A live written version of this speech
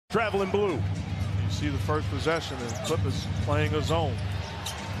Traveling blue. You see the first possession and Clippers playing a zone.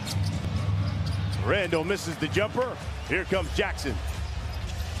 Randall misses the jumper. Here comes Jackson.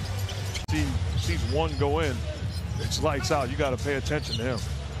 Sees one go in. It's lights out. You got to pay attention to him.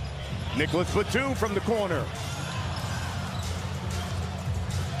 Nicolas Batum from the corner.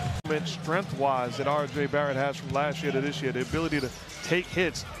 Strength-wise that R.J. Barrett has from last year to this year, the ability to take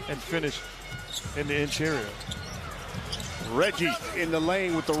hits and finish in the interior. Reggie in the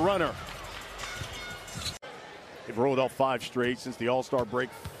lane with the runner. They've rolled off 5 straight since the All-Star break,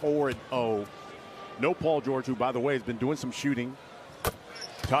 4-0. No Paul George, who, by the way, has been doing some shooting.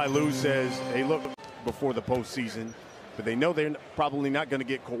 Ty Lue says, hey, look, before the postseason, but they know they're probably not going to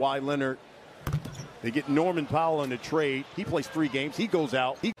get Kawhi Leonard. They get Norman Powell in a trade. He plays 3 games. He goes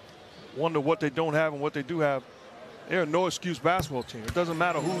out. Wonder what they don't have and what they do have. They're a no-excuse basketball team. It doesn't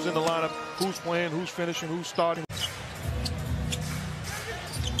matter who's in the lineup, who's playing, who's finishing, who's starting.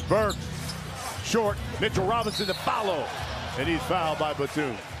 Burke, short. Mitchell Robinson to follow. And he's fouled by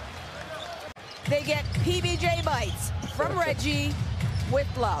Batum. They get PBJ bites from Reggie with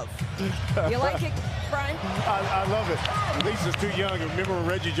love. You like it, Brian? I love it. Lisa's too young. Remember when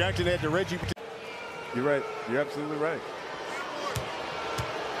Reggie Jackson had the Reggie? You're right. You're absolutely right.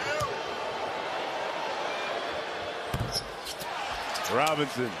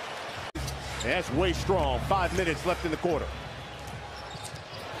 Robinson. That's way strong. 5 minutes left in the quarter.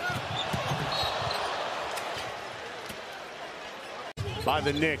 By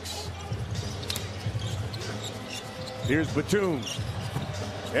the Knicks. Here's Batum.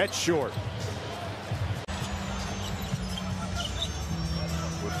 That's short.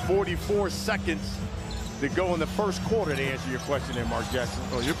 With 44 seconds to go in the first quarter, to answer your question there, Mark Jackson.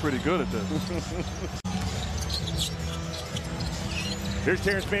 Oh, you're pretty good at this. Here's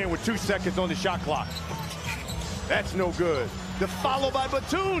Terrence Mann with 2 seconds on the shot clock. That's no good. The follow by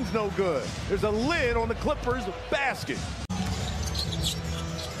Batum's no good. There's a lid on the Clippers basket.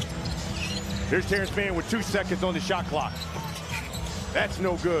 Here's Terrence Mann with 2 seconds on the shot clock. That's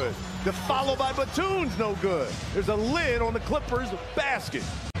no good. The follow by Batum's no good. There's a lid on the Clippers basket.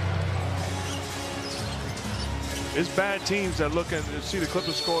 It's bad teams that look and see the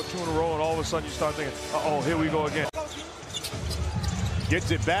Clippers score 2 in a row, and all of a sudden you start thinking, uh-oh, here we go again.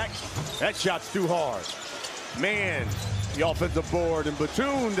 Gets it back. That shot's too hard. Man, the offensive board, and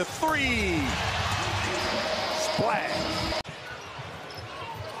Batum the 3. Splash.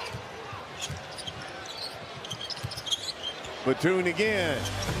 Batum again.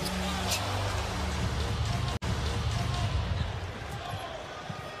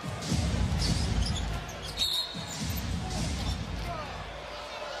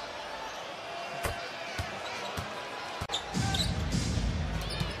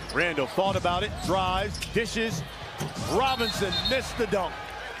 Randall thought about it, drives, dishes. Robinson missed the dunk.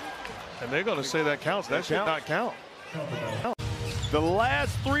 And they're going to say that counts. That should not count. The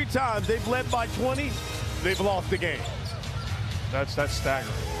last 3 times they've led by 20, they've lost the game. That's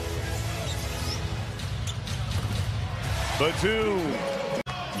staggering. Batum.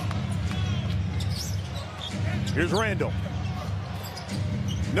 Here's Randall.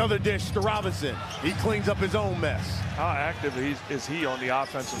 Another dish to Robinson. He cleans up his own mess. How active is he on the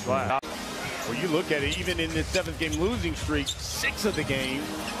offensive glass? Well, you look at it, even in this 7th-game losing streak, 6 of the games,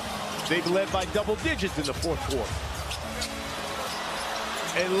 they've led by double digits in the 4th quarter.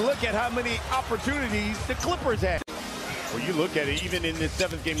 And look at how many opportunities the Clippers had. Well, you look at it, even in this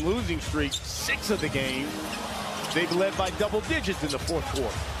 7th-game losing streak, 6 of the games, they've led by double digits in the 4th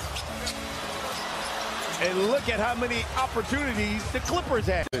quarter. And look at how many opportunities the Clippers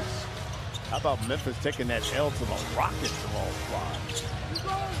had. How about Memphis taking that L to the Rockets of all flies?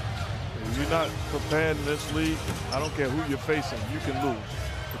 If you're not prepared in this league, I don't care who you're facing, you can lose.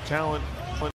 The talent